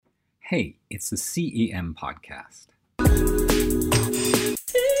Hey, it's the CEM podcast.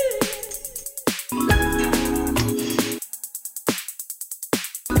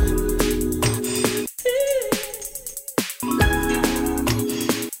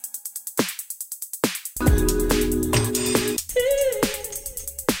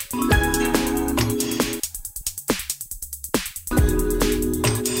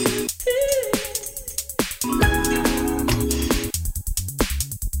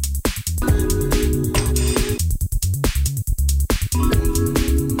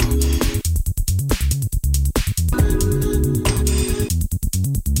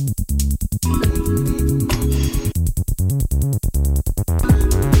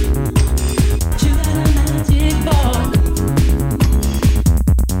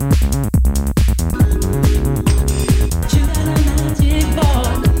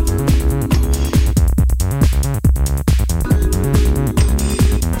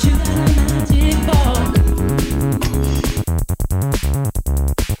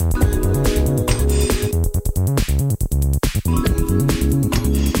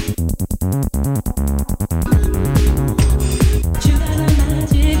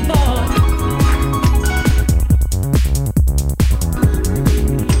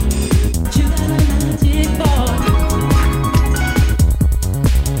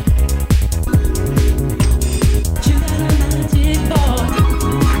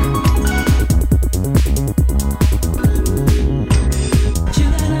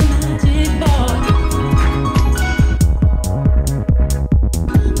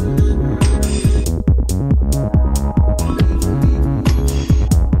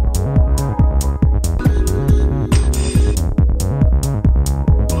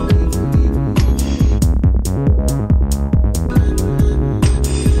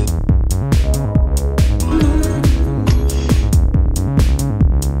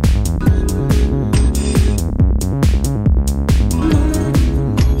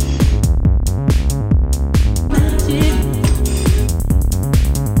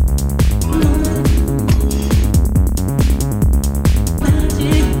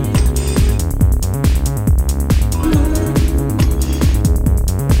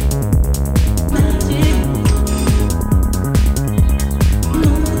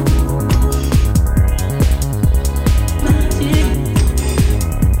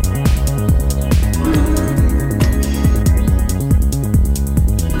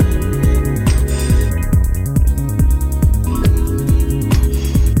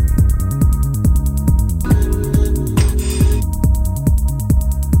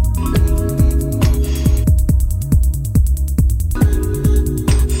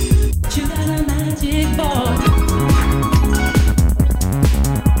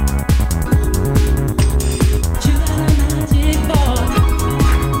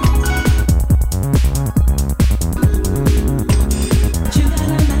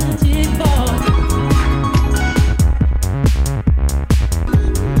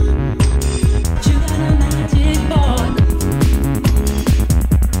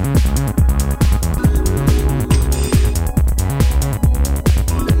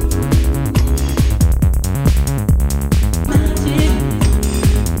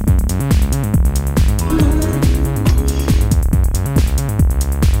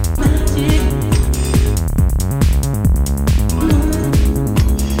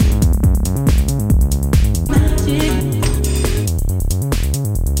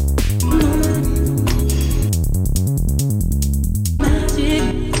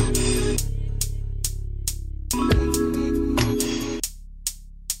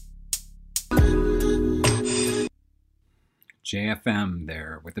 JFM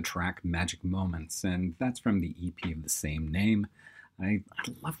there with the track Magic Moments, and that's from the EP of the same name. I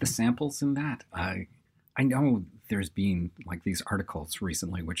love the samples in that. I know there's been like these articles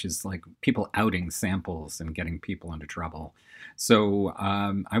recently, which is like people outing samples and getting people into trouble. So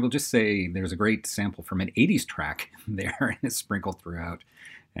I will just say there's a great sample from an 80s track there, and it's sprinkled throughout.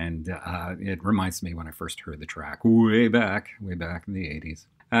 And it reminds me when I first heard the track way back in the 80s.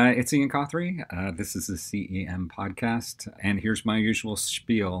 It's Ian Cothry. This is the CEM podcast, and here's my usual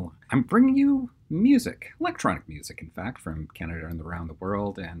spiel. I'm bringing you music, electronic music, in fact, from Canada and around the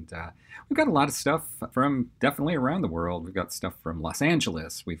world, and we've got a lot of stuff from definitely around the world. We've got stuff from Los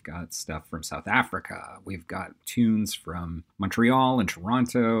Angeles, we've got stuff from South Africa, we've got tunes from Montreal and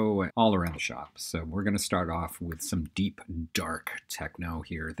Toronto, all around the shop. So we're going to start off with some deep, dark techno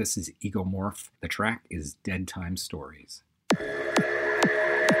here. This is Egomorph. The track is Dead Time Stories.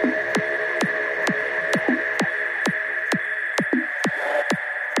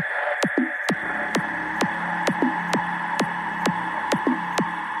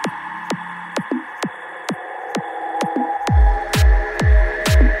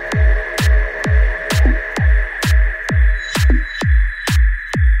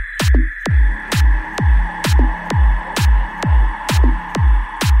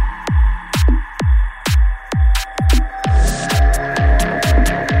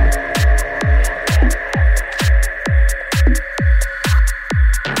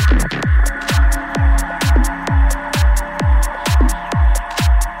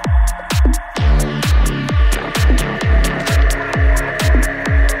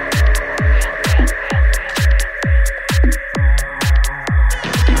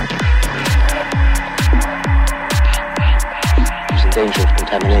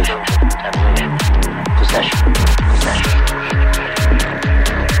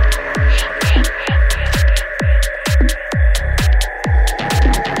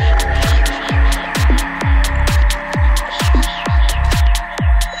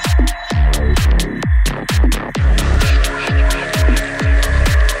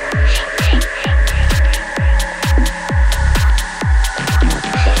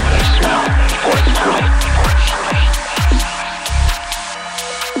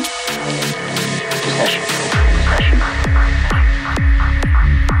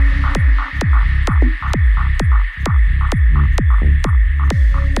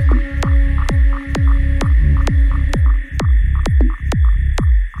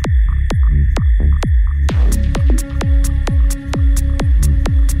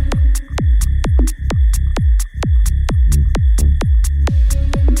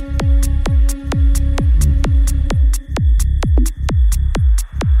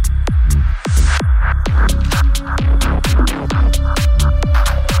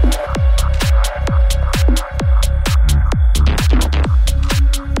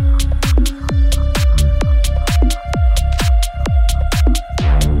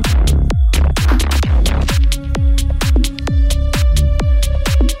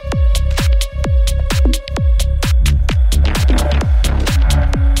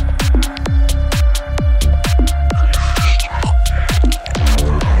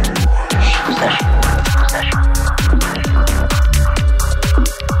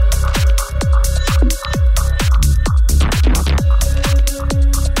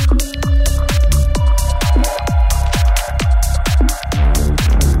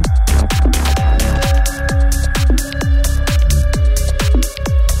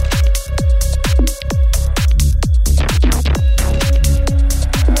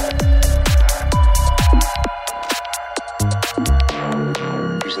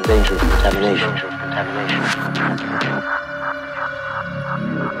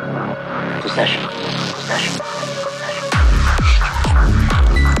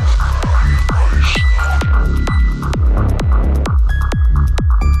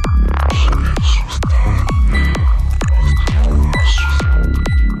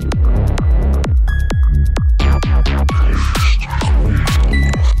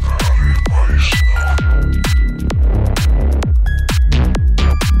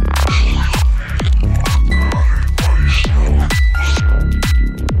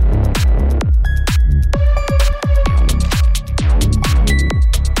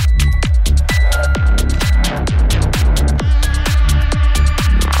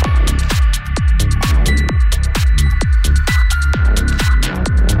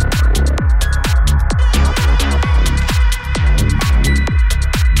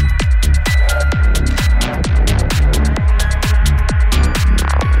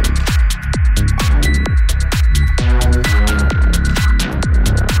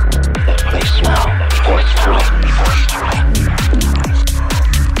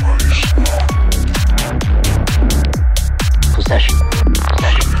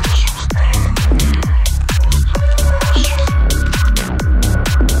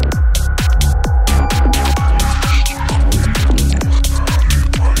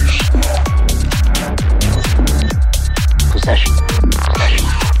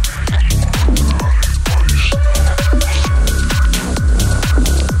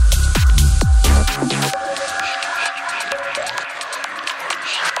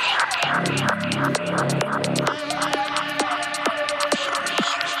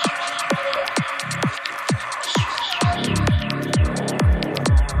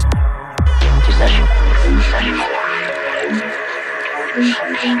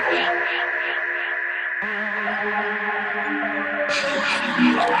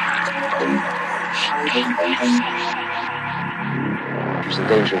 There's a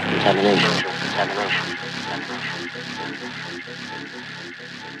danger of contamination.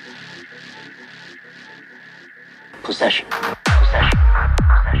 Possession. Possession.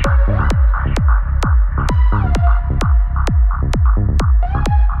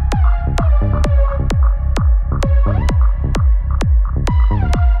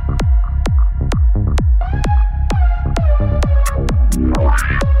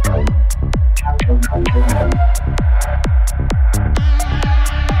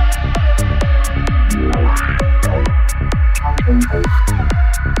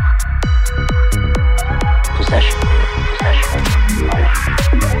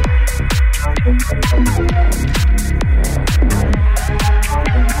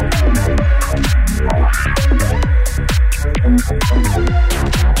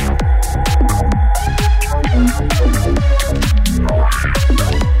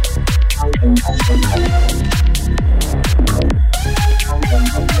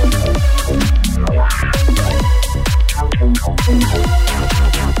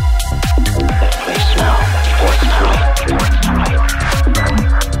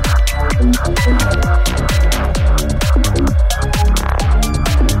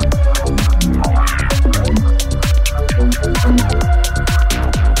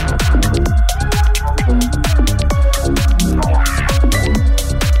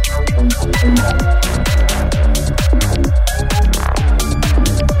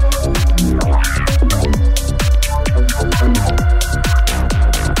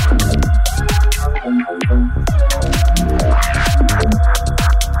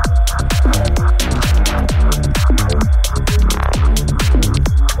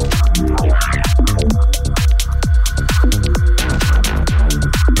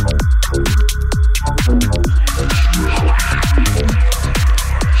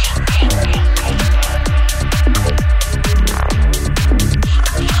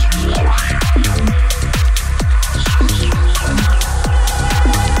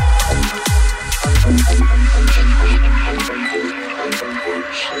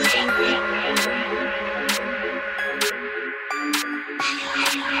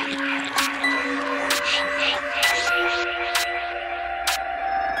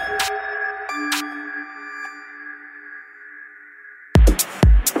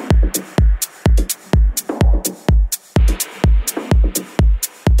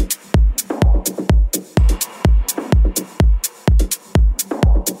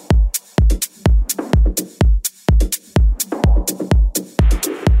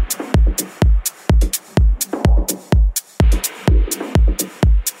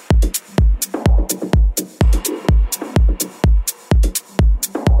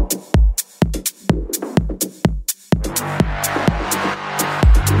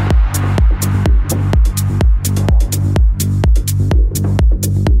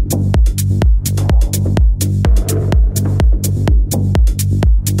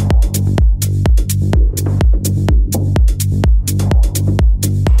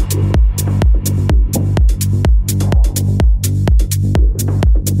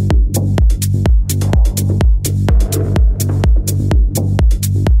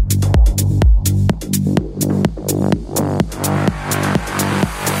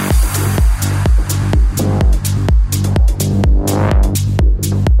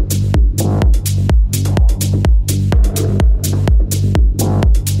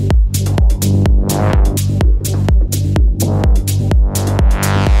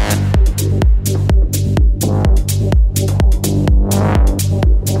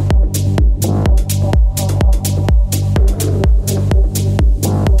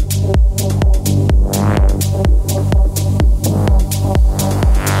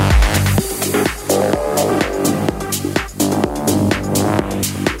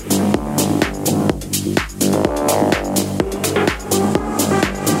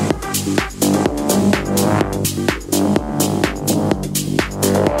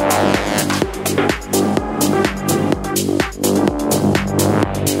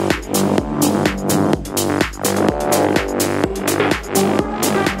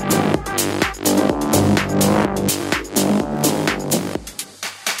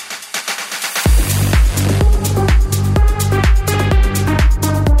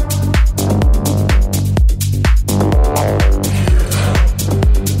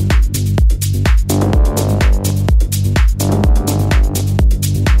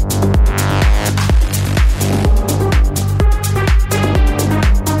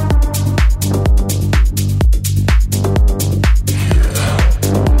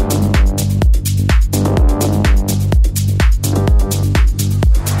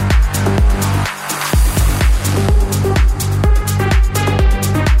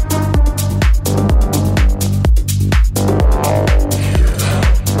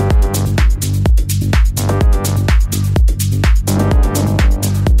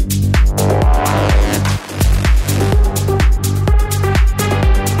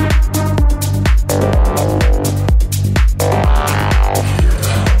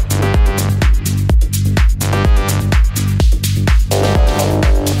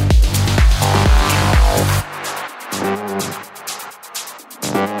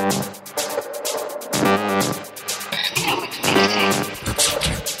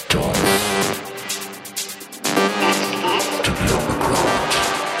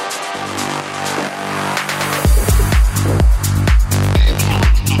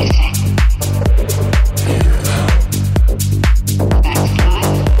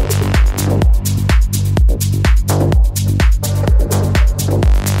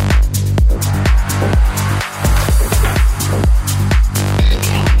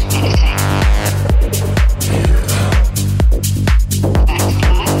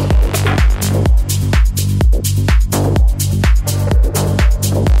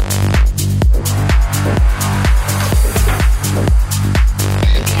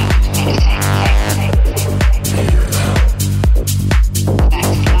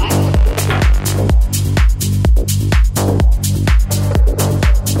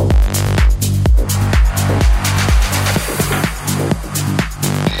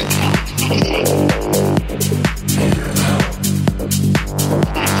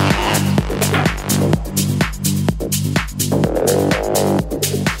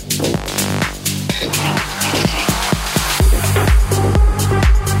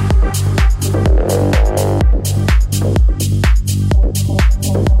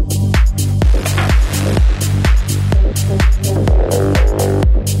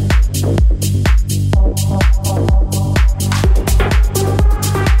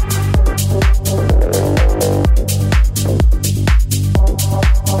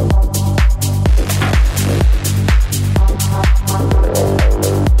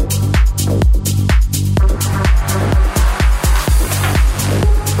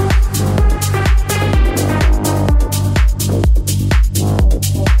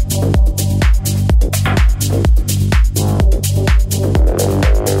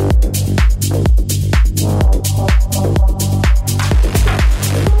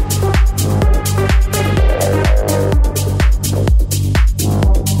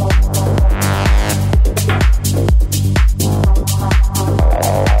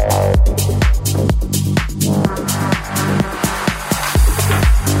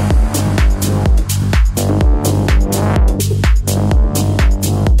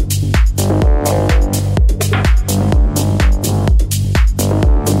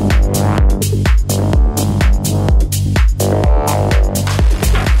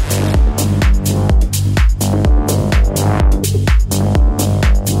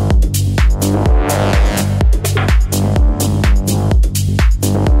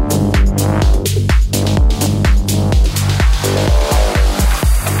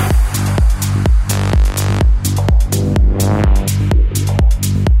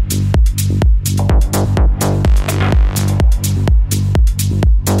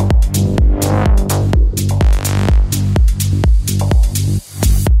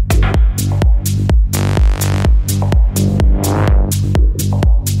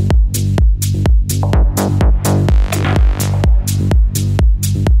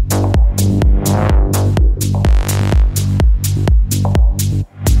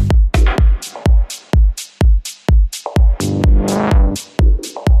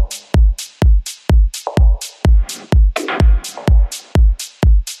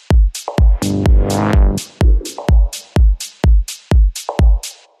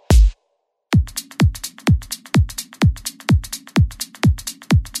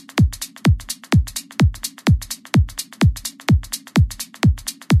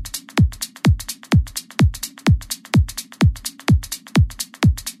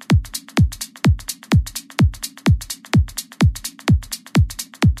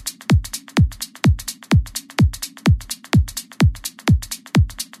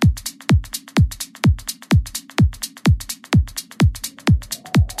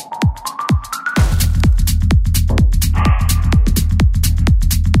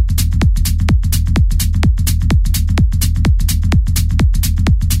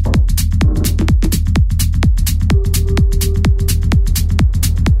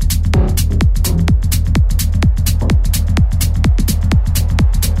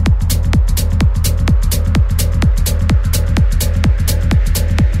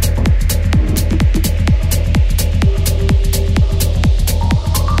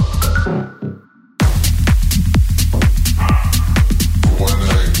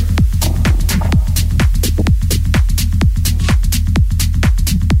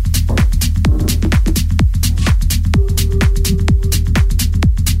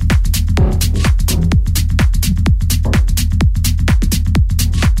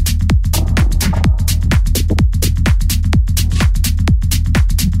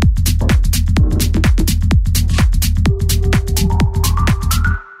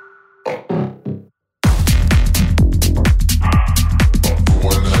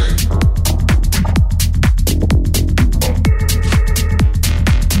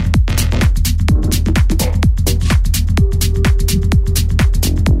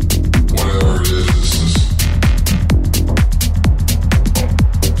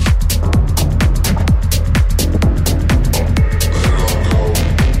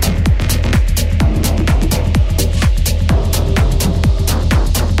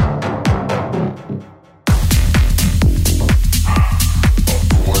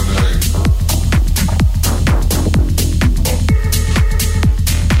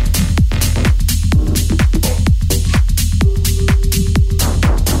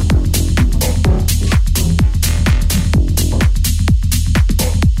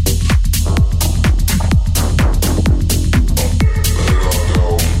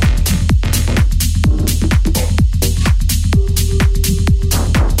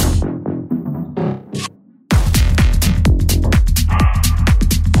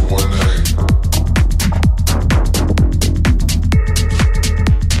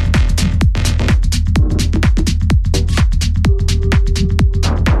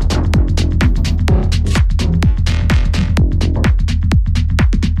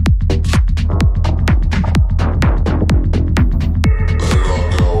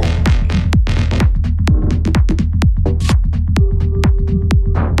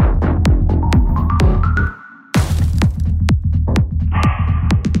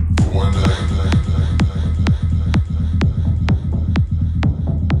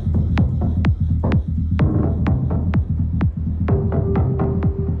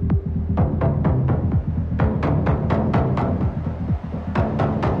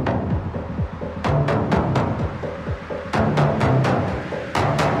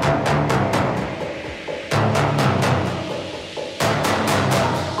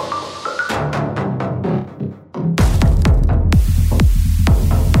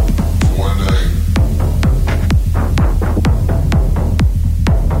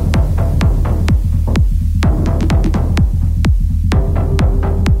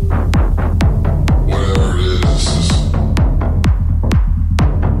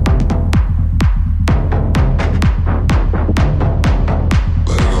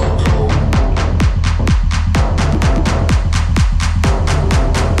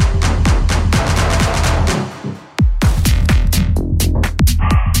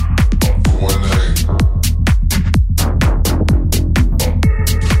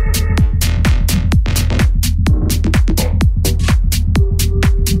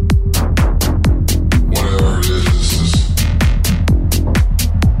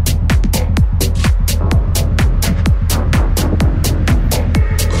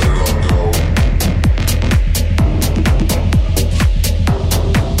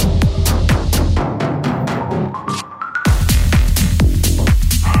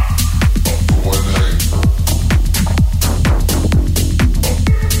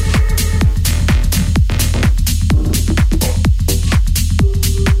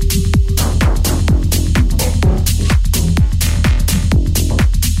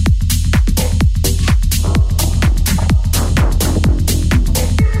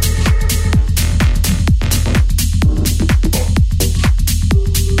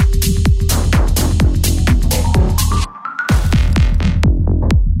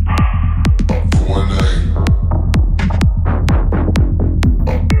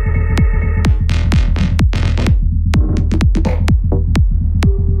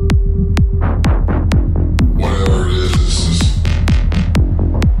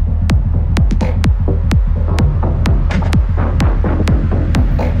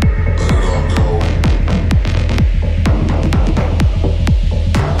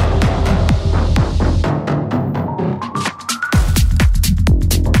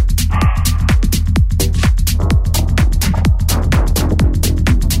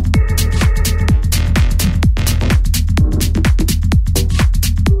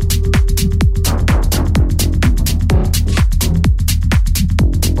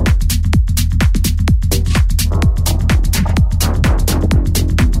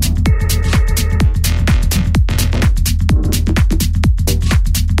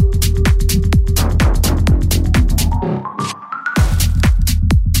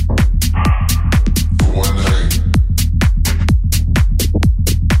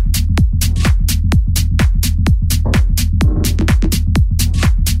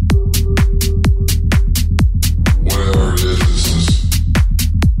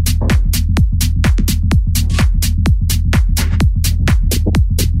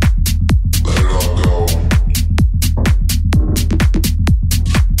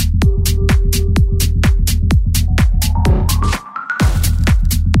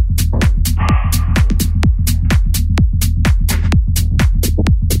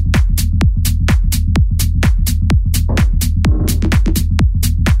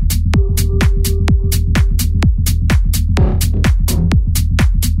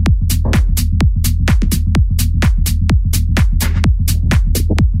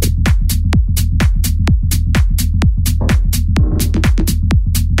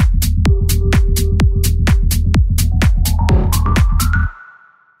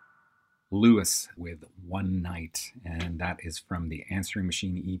 Lewis with One Night, and that is from the Answering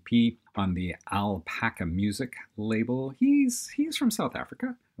Machine EP on the Alpaca Music label. He's from South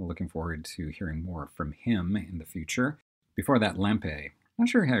Africa. I'm looking forward to hearing more from him in the future. Before that, Lampe. Not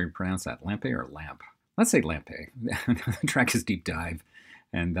sure how you pronounce that, Lampe or Lamp. Let's say Lampe. The track is Deep Dive,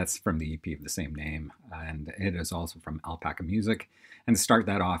 and that's from the EP of the same name, and it is also from Alpaca Music. And to start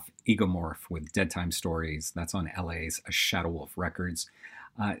that off, Egomorph with Dead Time Stories. That's on LA's Shadow Wolf Records.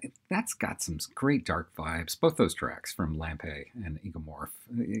 That's got some great dark vibes, both those tracks from Lampe and Egomorph.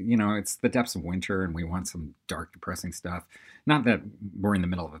 You know, it's the depths of winter and we want some dark, depressing stuff. Not that we're in the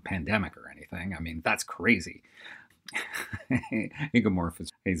middle of a pandemic or anything. I mean, that's crazy. Egomorph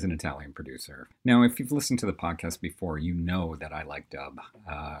is an Italian producer. Now, if you've listened to the podcast before, you know that I like dub.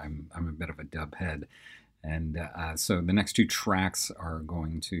 I'm a bit of a dub head. And so the next two tracks are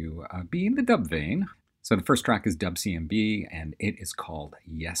going to be in the dub vein. So the first track is Dub CMB, and it is called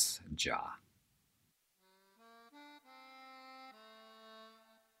Yes Jah.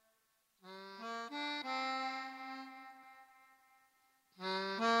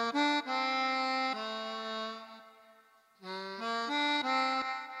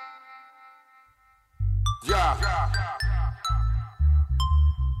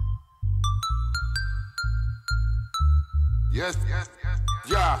 Yes, yeah.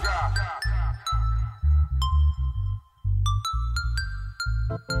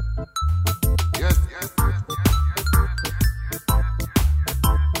 Yes, yes, yes.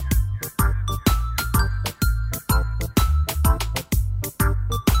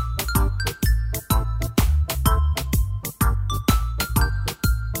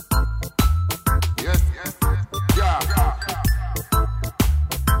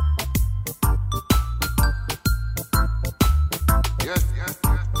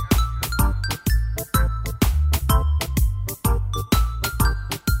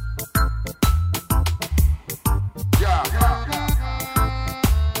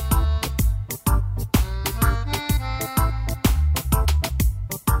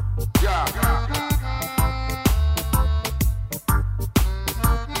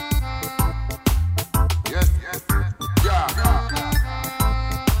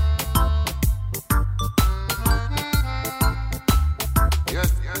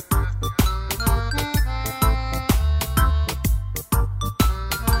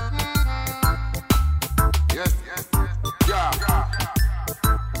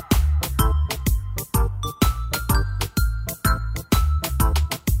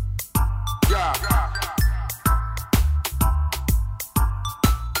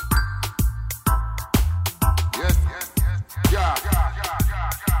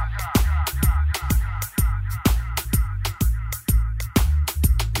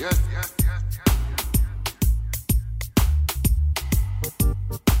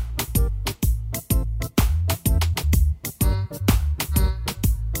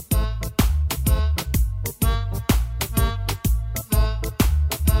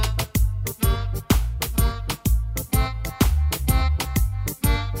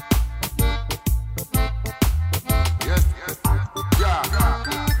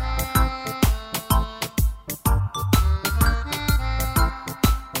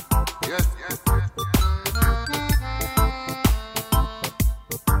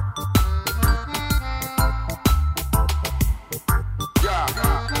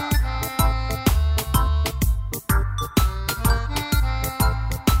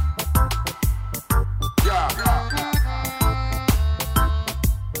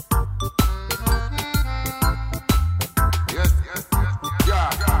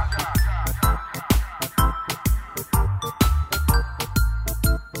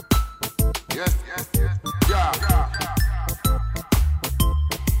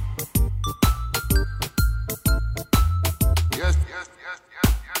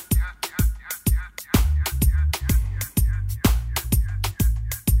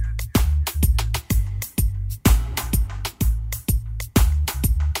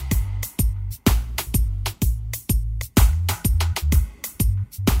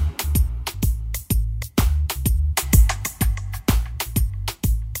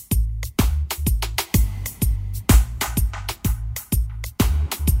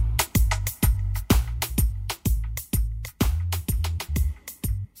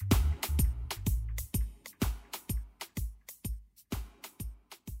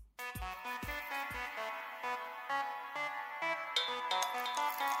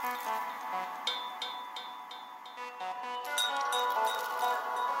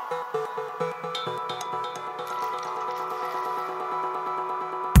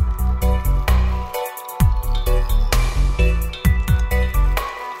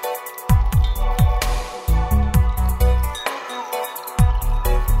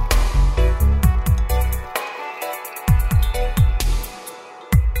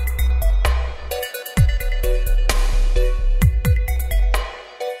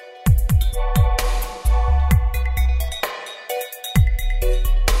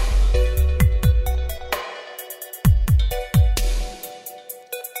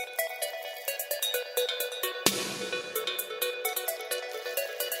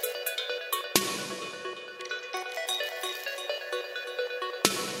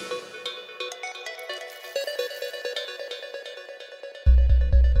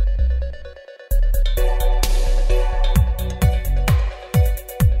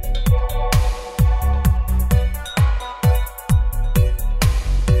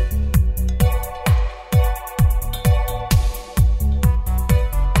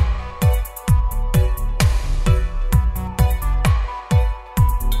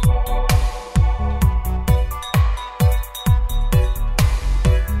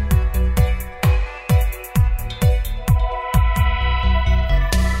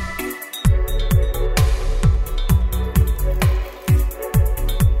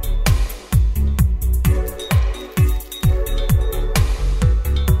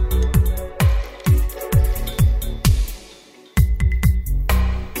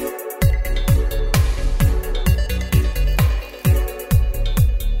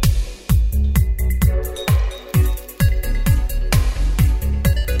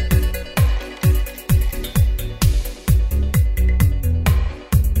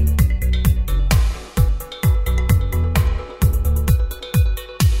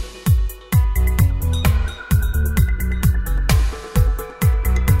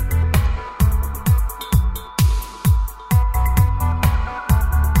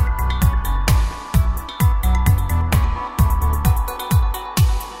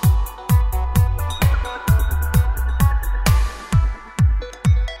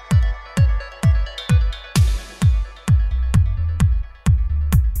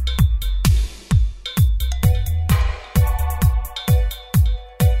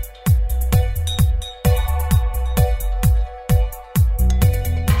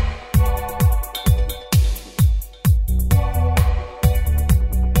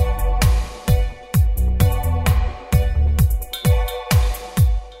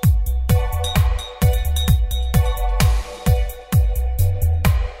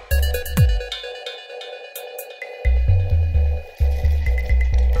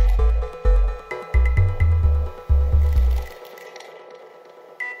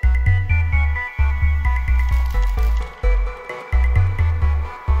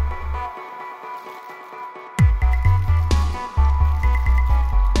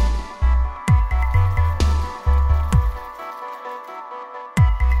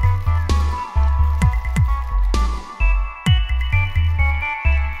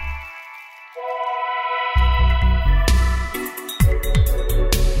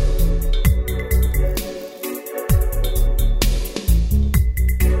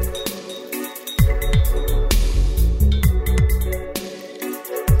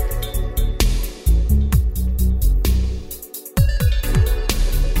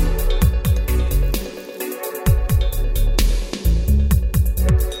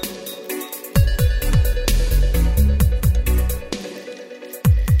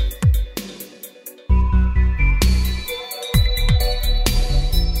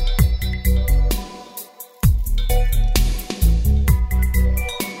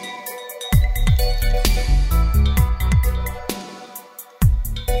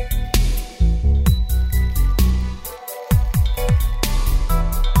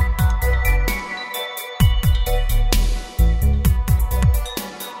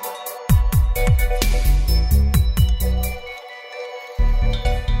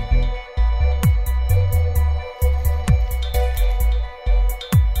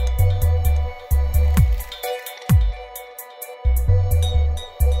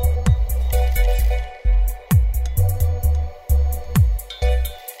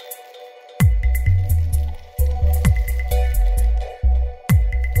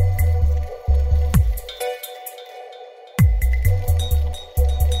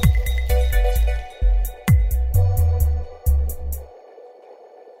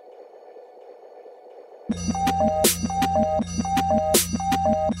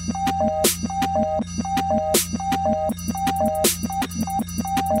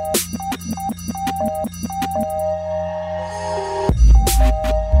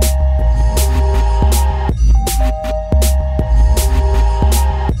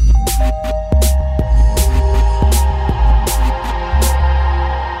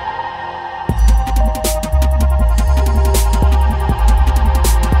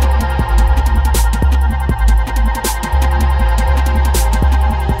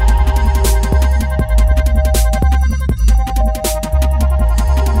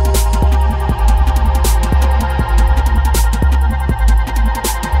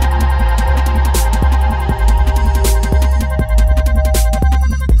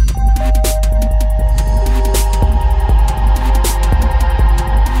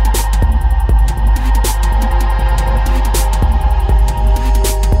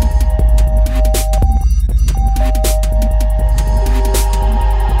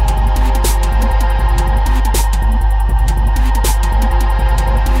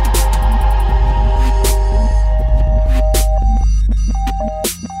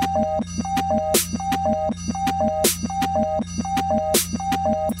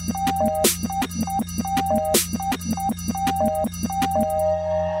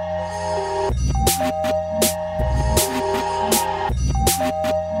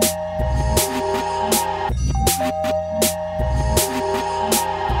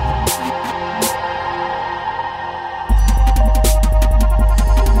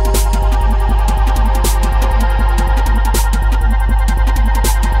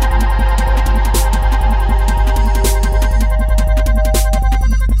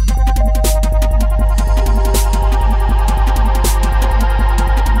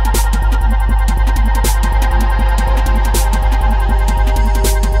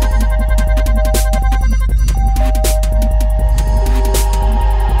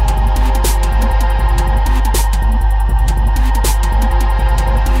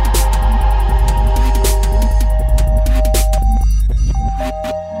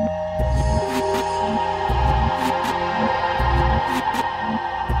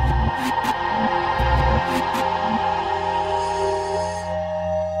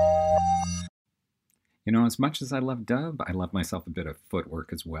 You know, as much as I love dub, I love myself a bit of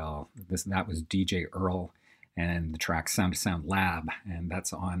footwork as well. That was DJ Earl and the track Sound to Sound Lab, and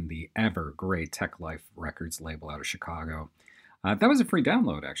that's on the ever great Tech Life Records label out of Chicago. That was a free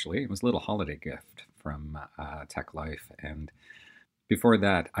download, actually. It was a little holiday gift from Tech Life. And before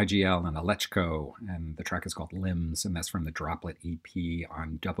that, IGL and Alechko, and the track is called Limbs, and that's from the Droplet EP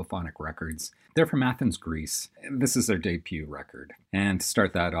on Dubophonic Records. They're from Athens, Greece. This is their debut record. And to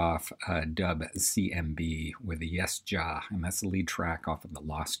start that off, Dub CMB with a Yes Ja, and that's the lead track off of the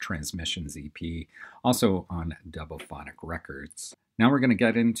Lost Transmissions EP, also on Dubophonic Records. Now we're going to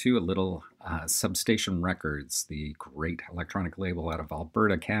get into a little Substation Records, the great electronic label out of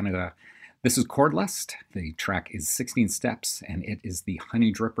Alberta, Canada. This is Cordlust. The track is 16 Steps, and it is the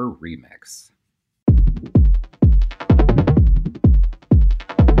Honey Dripper remix.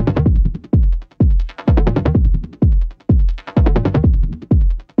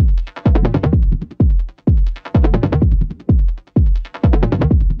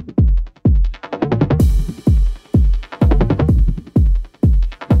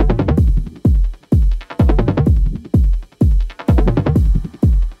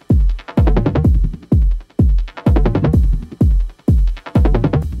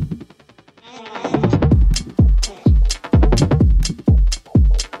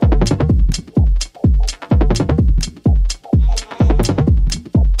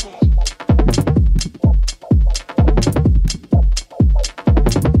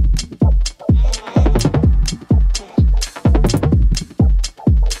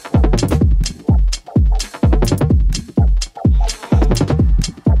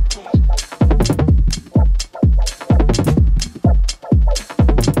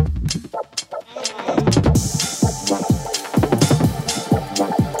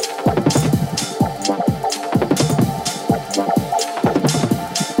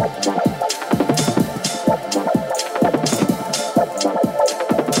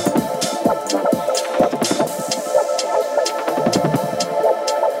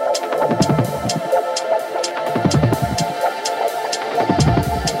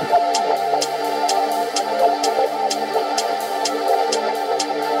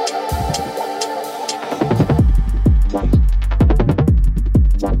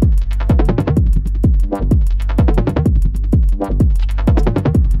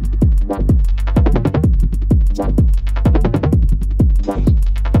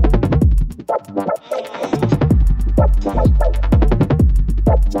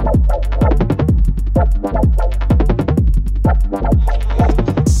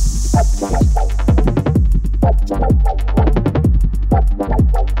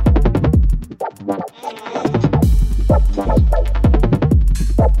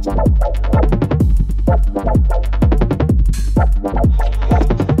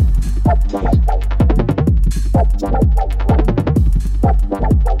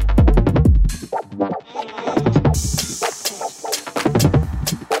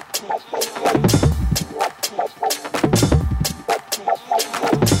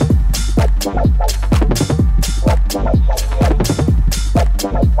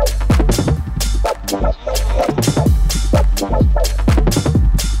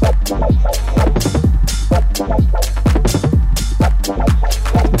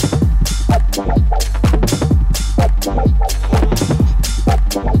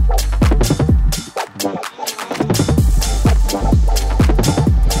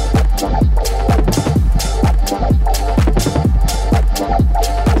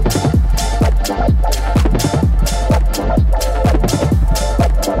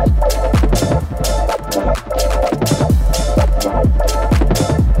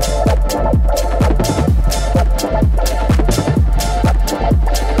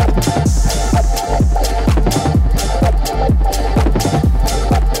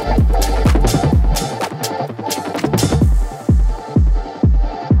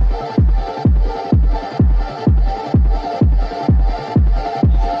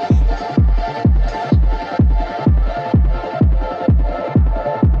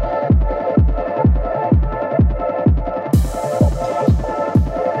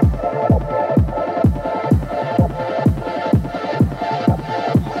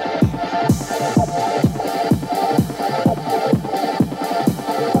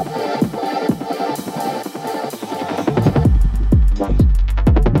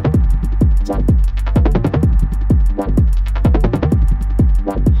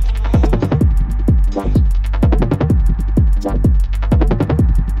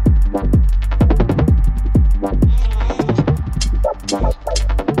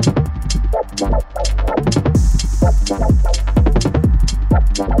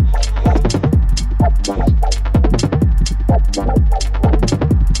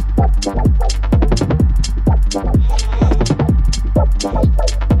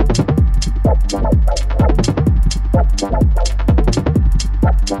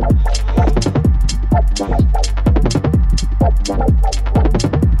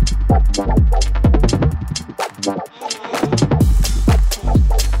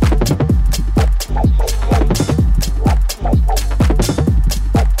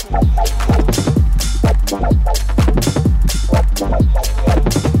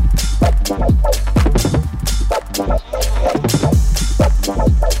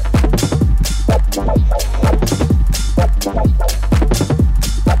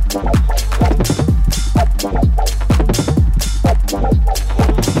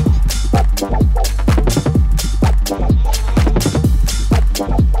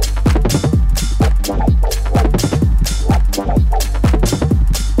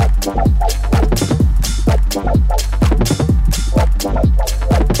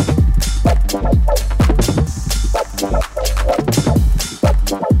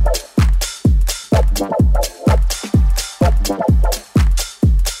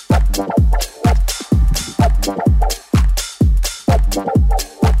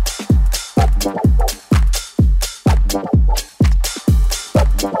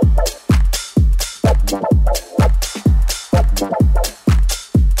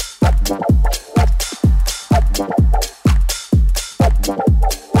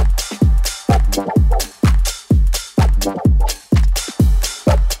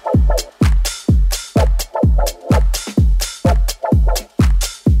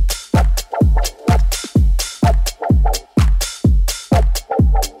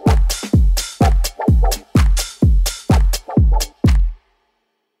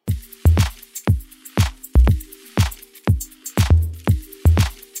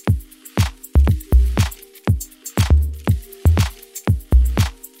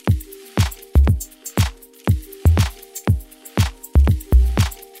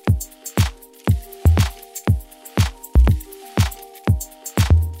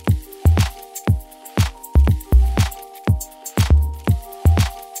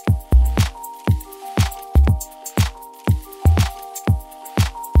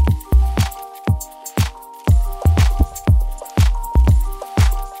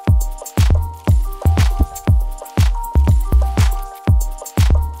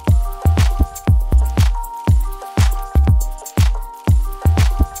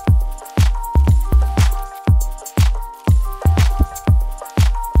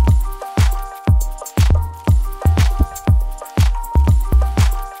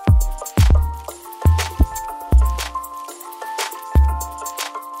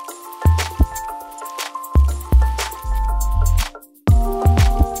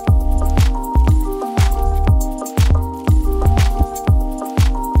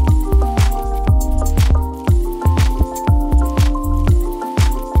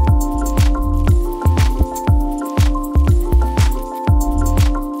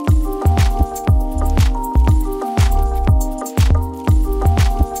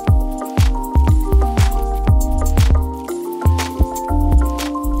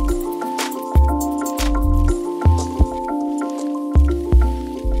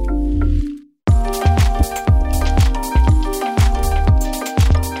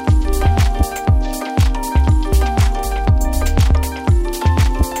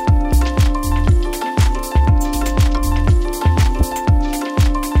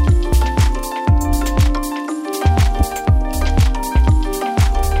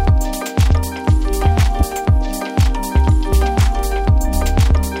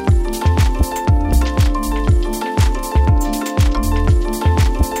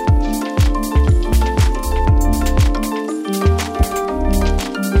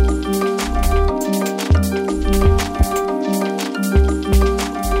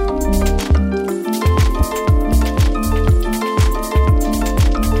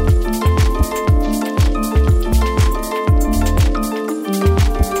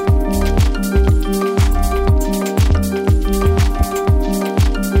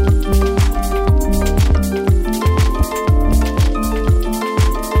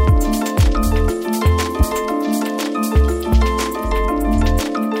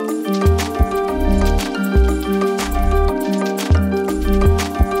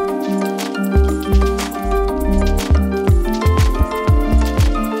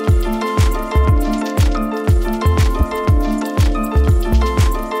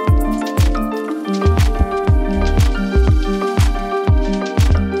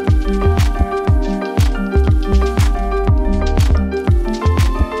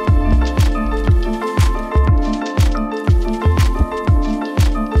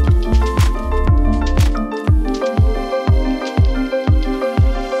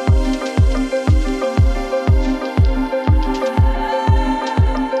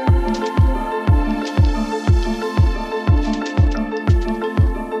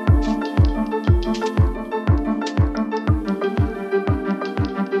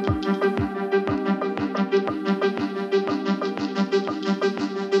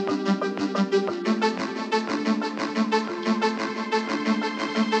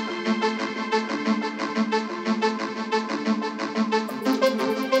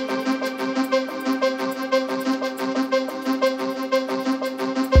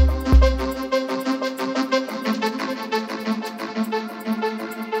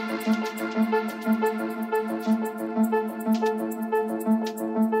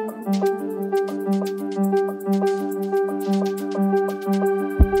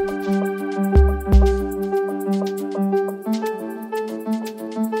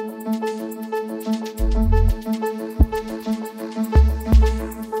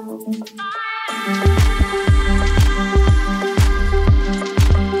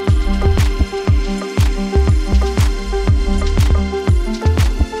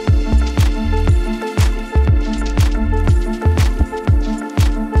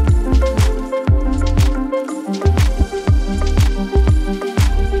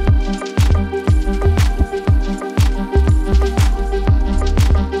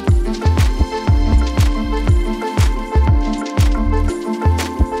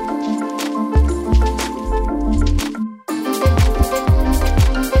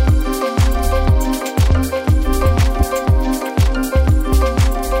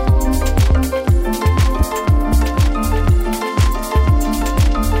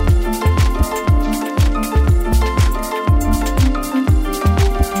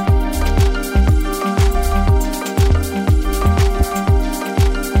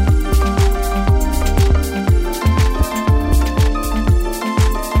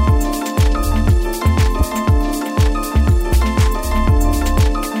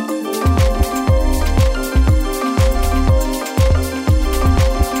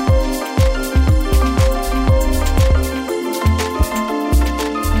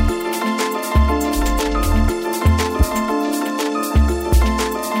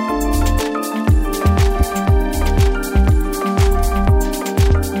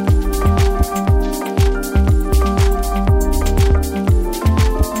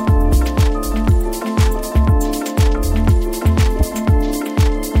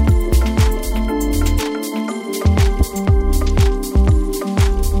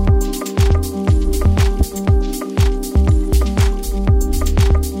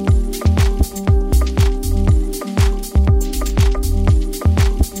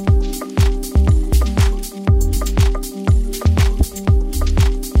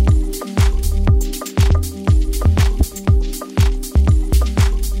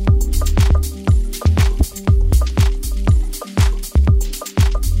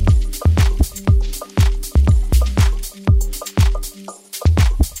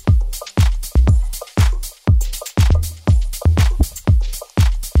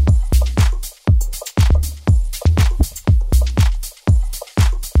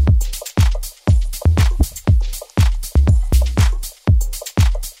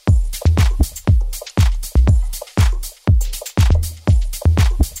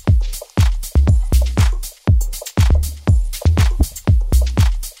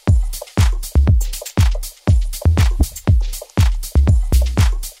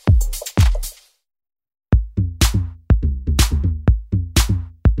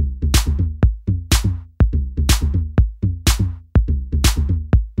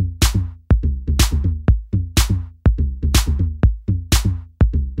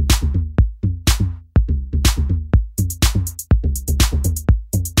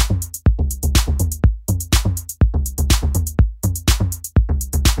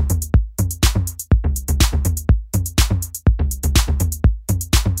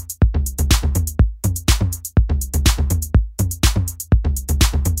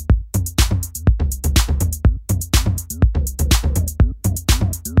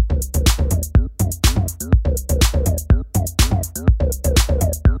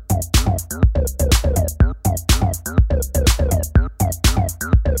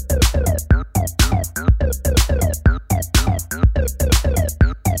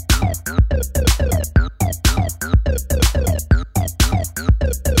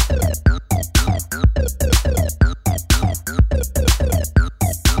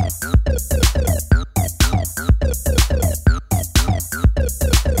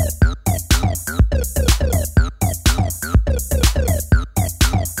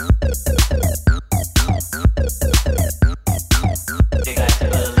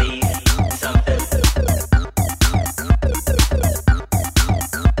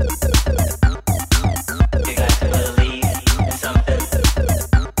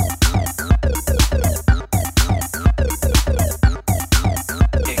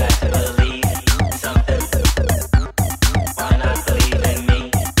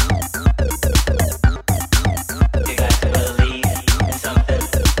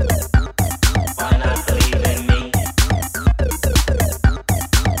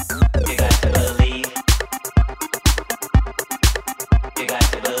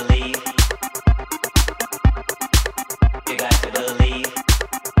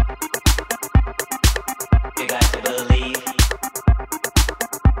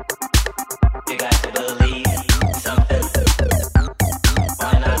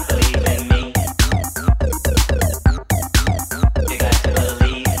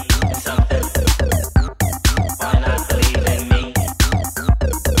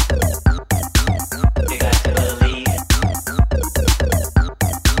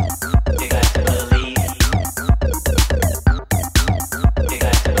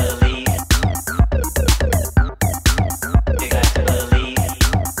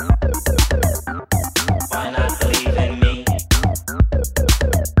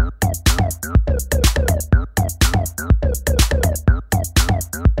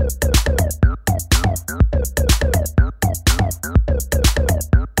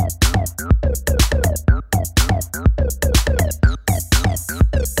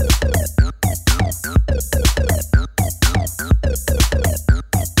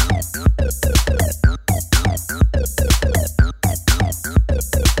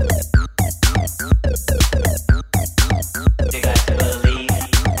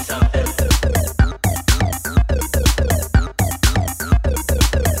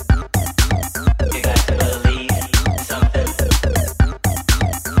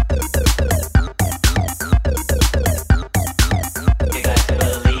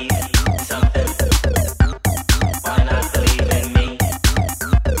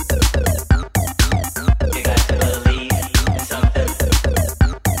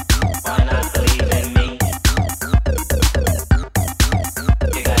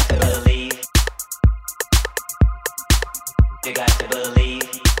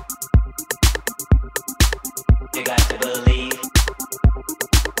 You got to believe.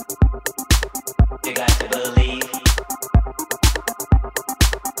 You got to believe.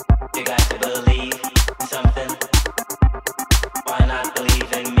 You got to believe in something. Why not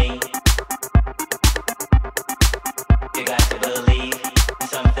believe in me? You got to believe in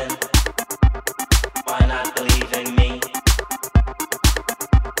something. Why not believe in me?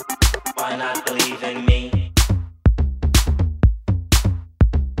 Why not believe in me?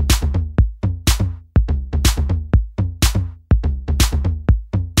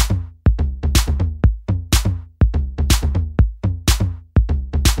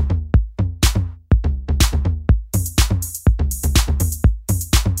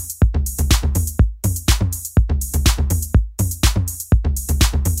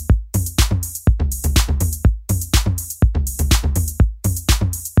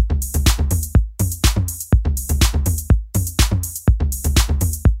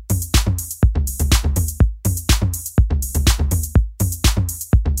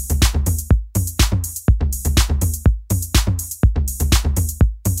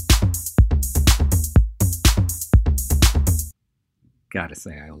 Gotta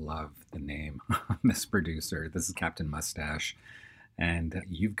say, I love the name of this producer. This is Captain Mustache, and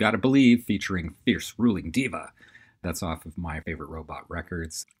You've Gotta Believe featuring Fierce Ruling Diva. That's off of My Favorite Robot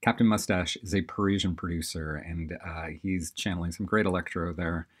Records. Captain Mustache is a Parisian producer, and he's channeling some great electro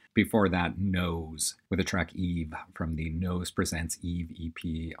there. Before that, Nose, with the track Eve from the Nose Presents Eve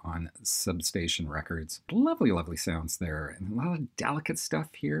EP on Substation Records. Lovely, lovely sounds there, and a lot of delicate stuff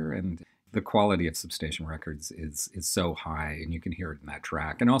here, and the quality of Substation Records is so high, and you can hear it in that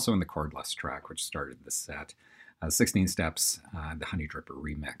track, and also in the Cordless track, which started the set. 16 Steps, the Honey Dripper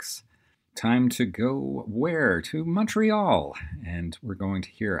remix. Time to go where? To Montreal, and we're going to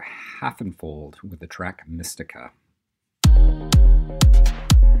hear Halfenfold with the track Mystica.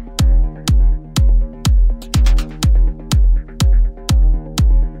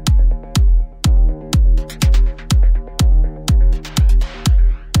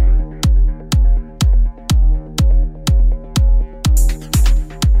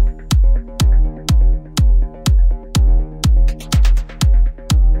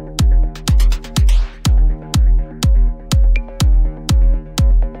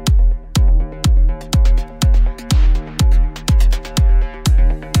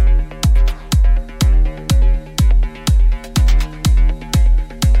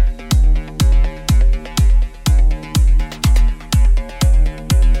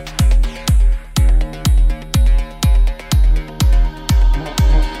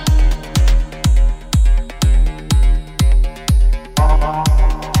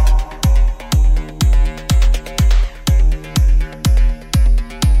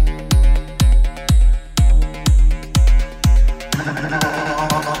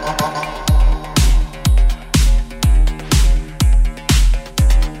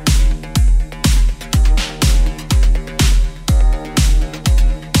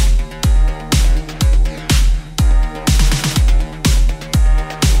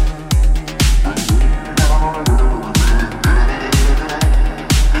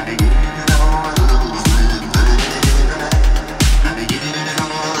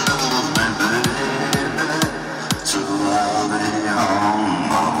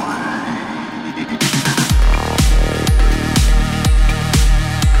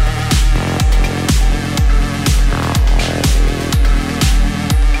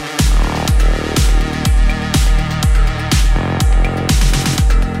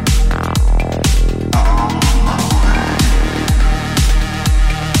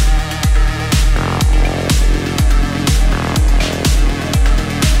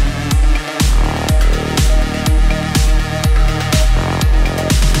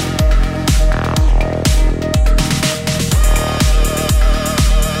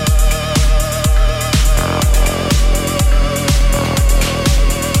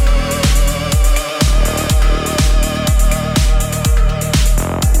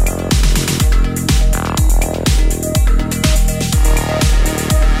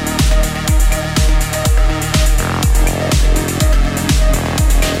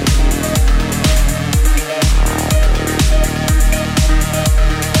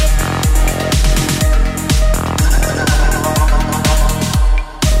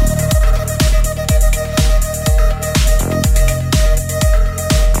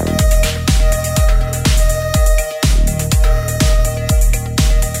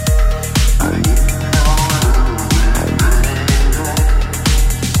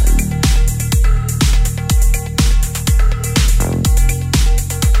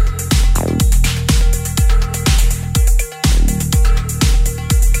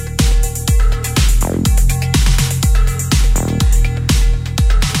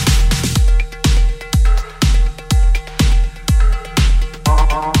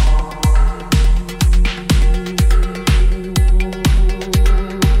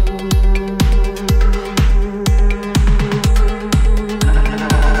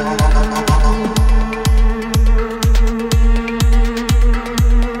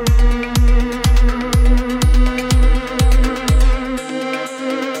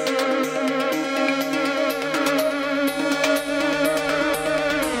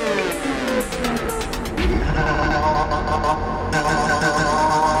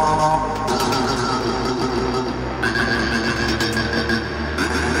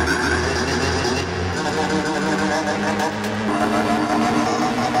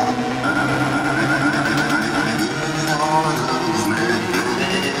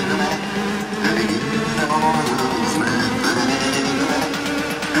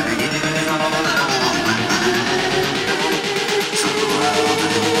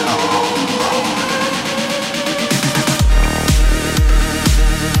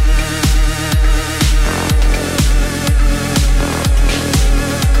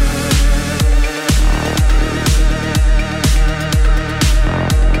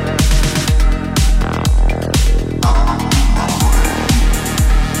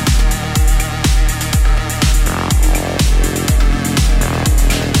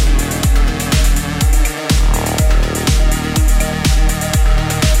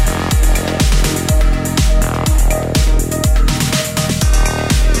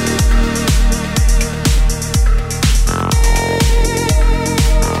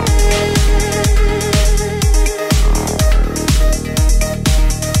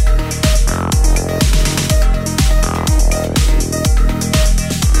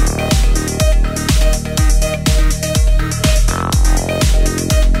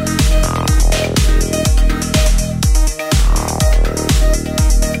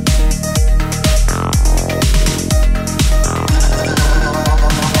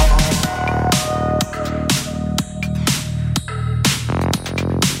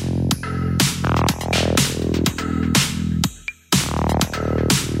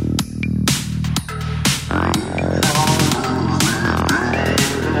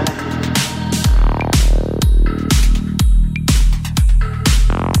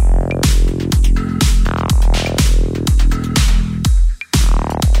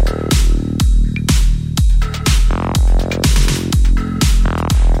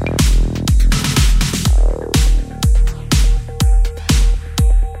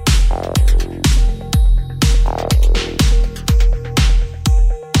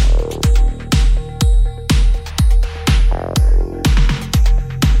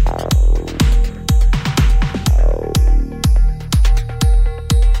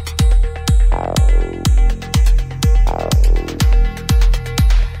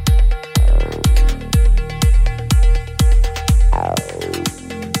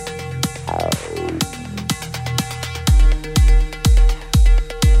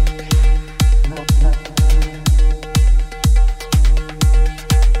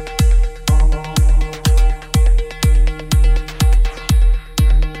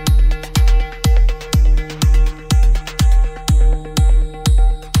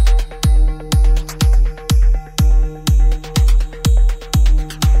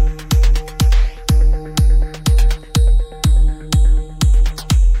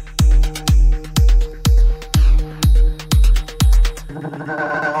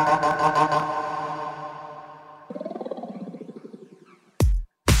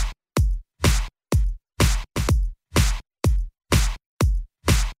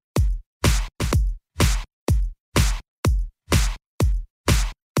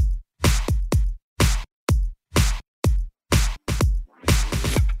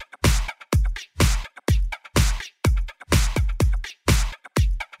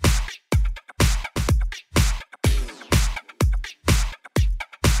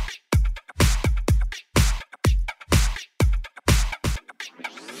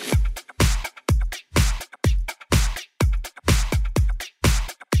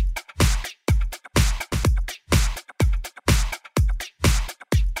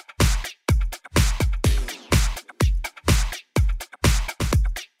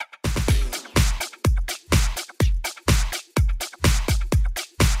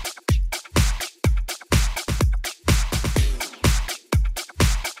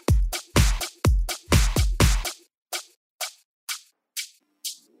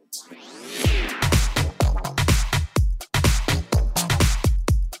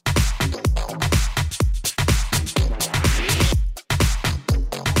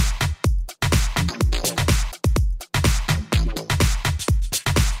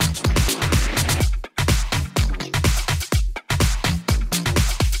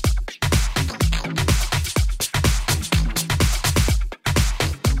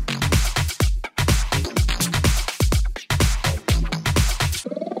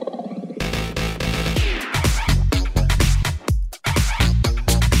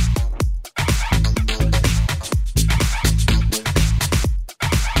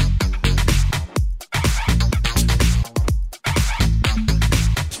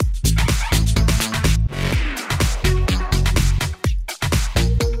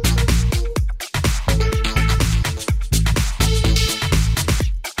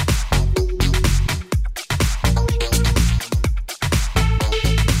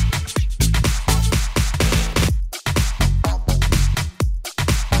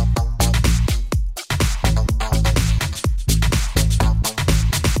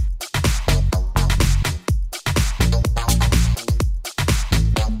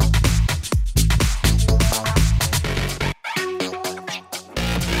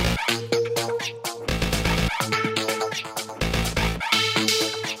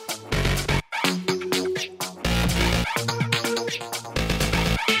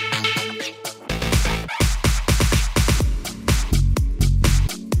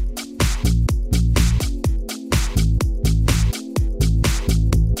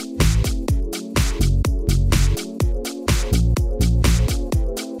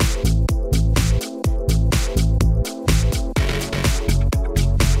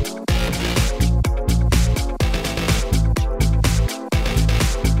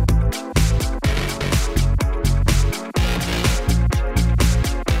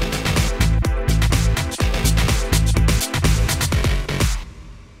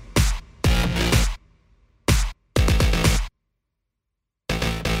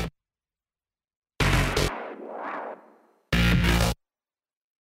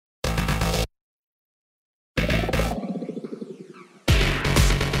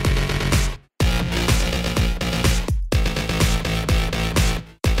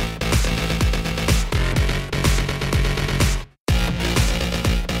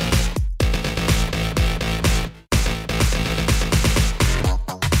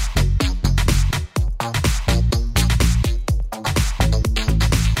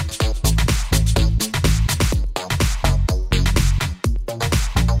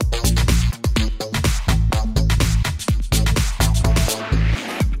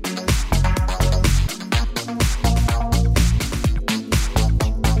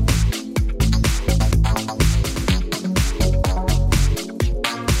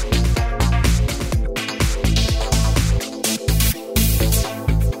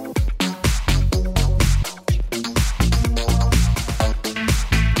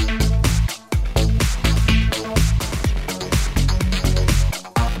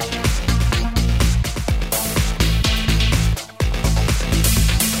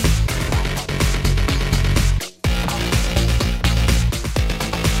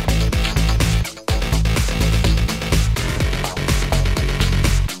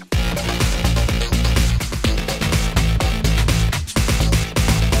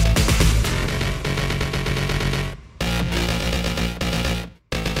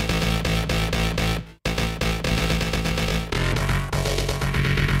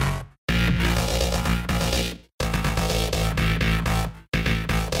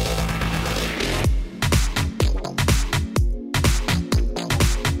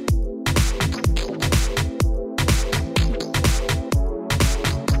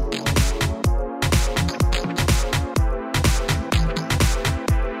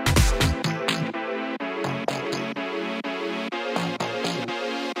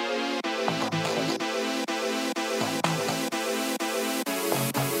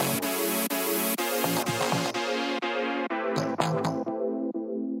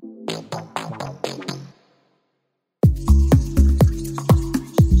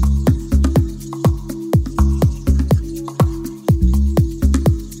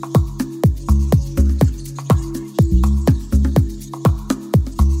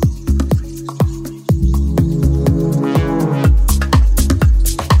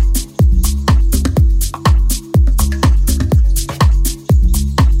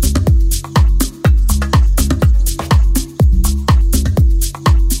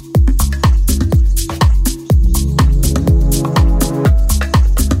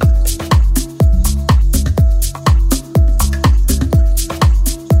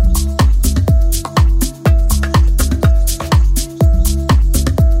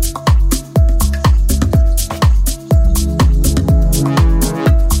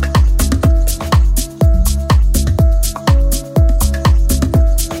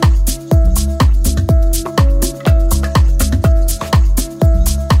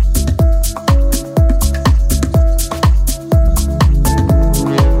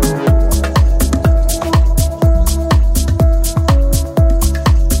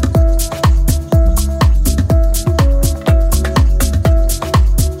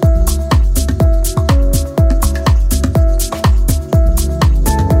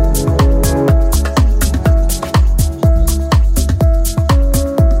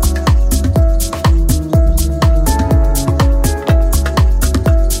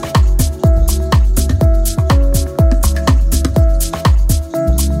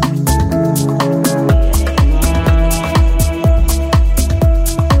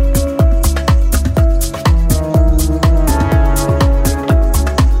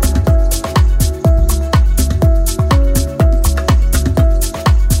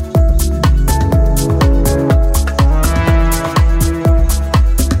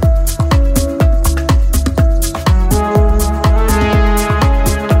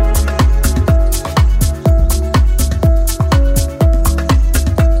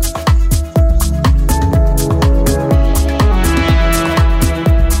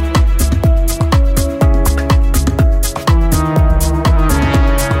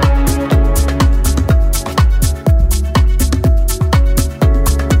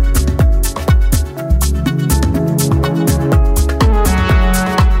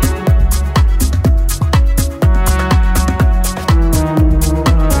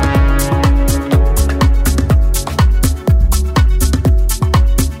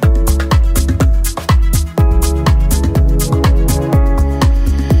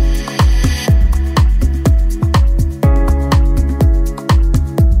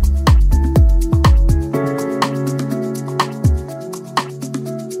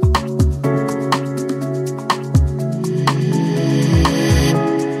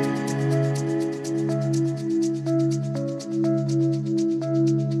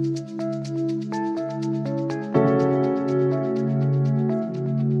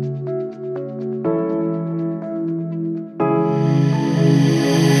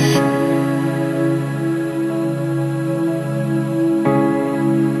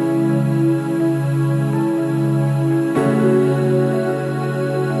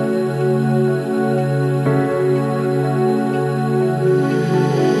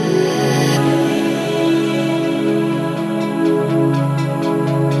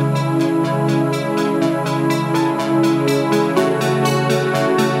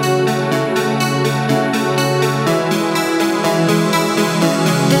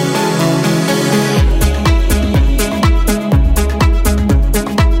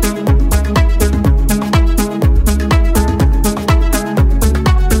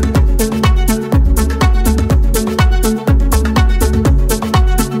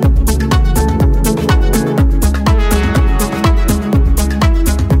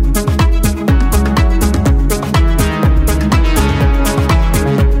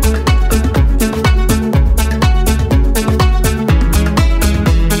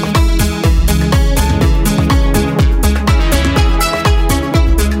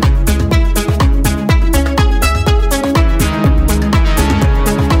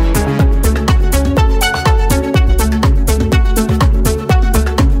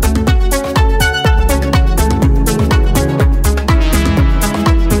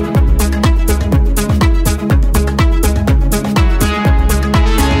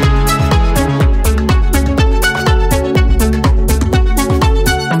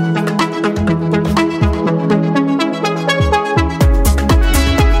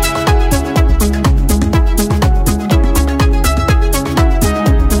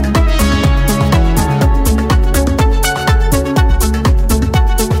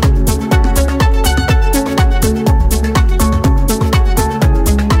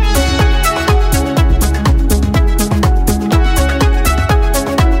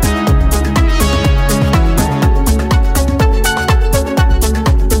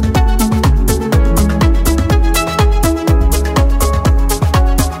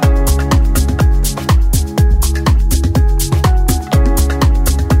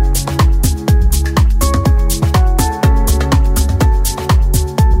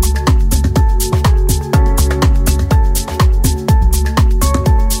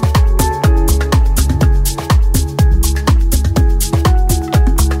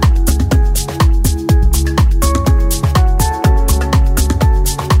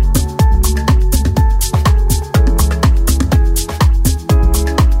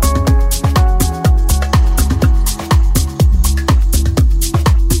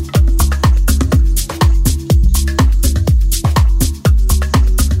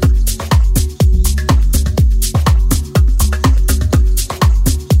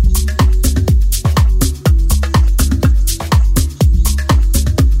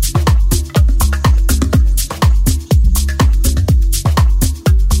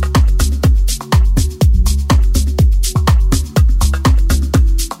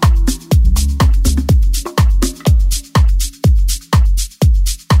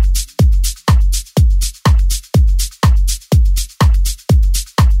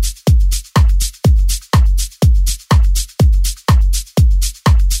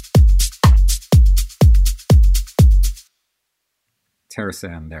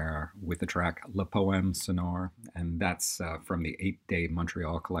 Terrasan there with the track Le Poème Sonore, and that's from the 8 Day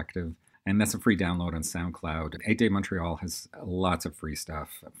Montreal Collective. And that's a free download on SoundCloud. 8 Day Montreal has lots of free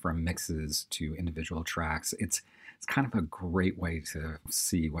stuff, from mixes to individual tracks. It's kind of a great way to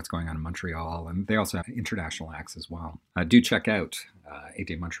see what's going on in Montreal, and they also have international acts as well. Do check out 8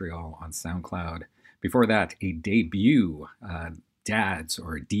 Day Montreal on SoundCloud. Before that, a debut, Dads,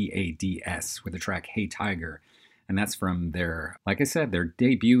 or DADS, with the track Hey Tiger. And that's from their, like I said, their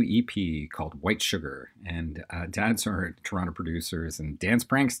debut EP called White Sugar. And Dads are Toronto producers and dance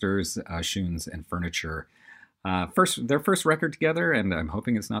pranksters, Shoons and Furniture. Their first record together, and I'm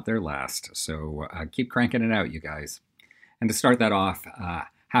hoping it's not their last. So keep cranking it out, you guys. And to start that off,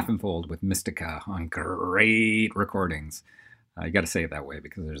 Half and Fold with Mystica on great recordings. You got to say it that way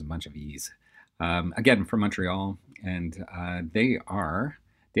because there's a bunch of E's. Again, from Montreal, and they are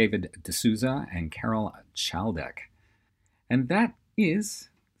David D'Souza and Carol Chaldek. And that is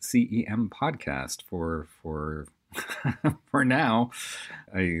CEM Podcast for for now.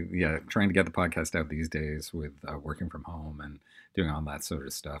 Trying to get the podcast out these days with working from home and doing all that sort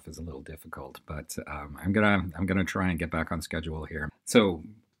of stuff is a little difficult, but I'm gonna try and get back on schedule here. So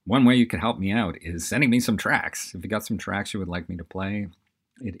one way you can help me out is sending me some tracks. If you got some tracks you would like me to play,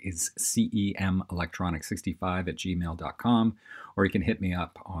 it is cemelectronic65@gmail.com, or you can hit me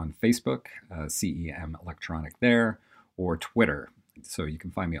up on Facebook, CEM Electronic there, or Twitter. So you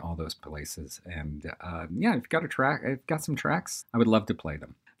can find me all those places. And if you've got a track, I've got some tracks, I would love to play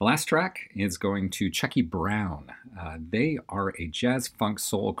them. The last track is going to Chucky Brown. They are a jazz, funk,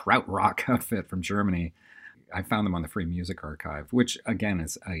 soul, krautrock outfit from Germany. I found them on the Free Music Archive, which again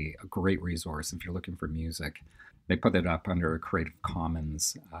is a great resource if you're looking for music. They put it up under a Creative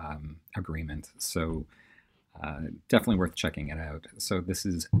Commons agreement, so definitely worth checking it out. So this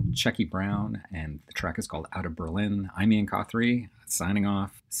is Chucky Brown, and the track is called Out of Berlin. I'm Ian Cothry, signing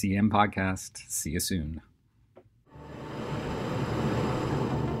off. CM Podcast. See you soon.